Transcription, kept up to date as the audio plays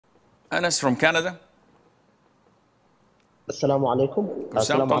Anas from Canada. Assalamu alaikum.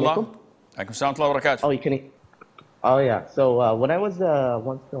 Assalamu alaikum. Alaikum salam wa barakatuh. Oh, you can. Oh, yeah. So when I was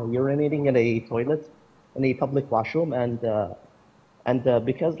once urinating in a toilet, in a public washroom, and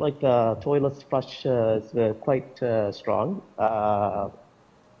because like the toilet's flush is quite strong,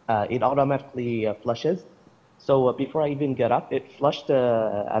 it automatically flushes. So before I even get up, it flushed,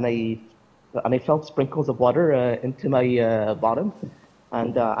 and I felt sprinkles of water into my bottom.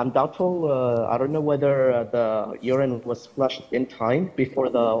 And I'm doubtful, I don't know whether the urine was flushed in time before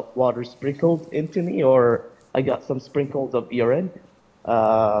the water sprinkled into me, or I got some sprinkles of urine.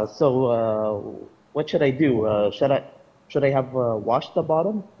 So what should I do? Should I have washed the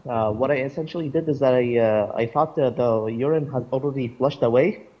bottom? What I essentially did is that I thought that the urine had already flushed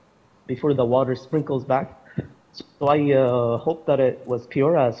away before the water sprinkles back. So I hoped that it was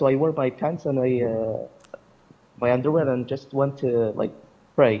pure. So I wore my pants and my underwear and just went to like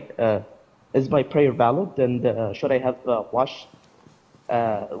pray. Is my prayer valid? And should I have washed?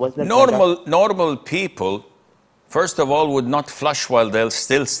 Was that normal people, first of all, would not flush while they're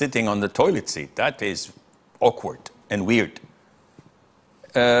still sitting on the toilet seat. That is awkward and weird.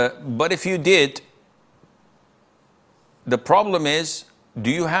 But if you did, the problem is, do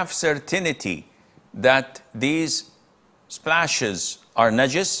you have certainty that these splashes are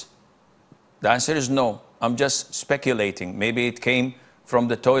najis? The answer is no. I'm just speculating. Maybe it came from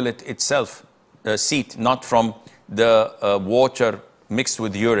the toilet itself, seat, not from the water mixed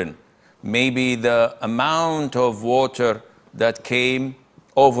with urine. Maybe the amount of water that came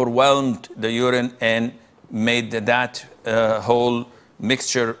overwhelmed the urine and made that whole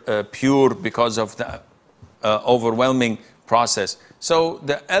mixture pure because of the overwhelming process. So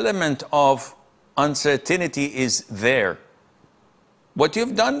the element of uncertainty is there. What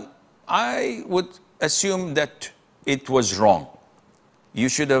you've done, I would assume that it was wrong. You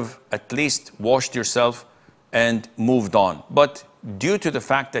should have at least washed yourself and moved on. But due to the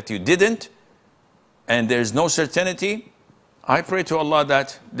fact that you didn't, and there's no certainty, I pray to Allah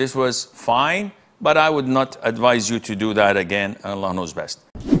that this was fine, but I would not advise you to do that again. Allah knows best.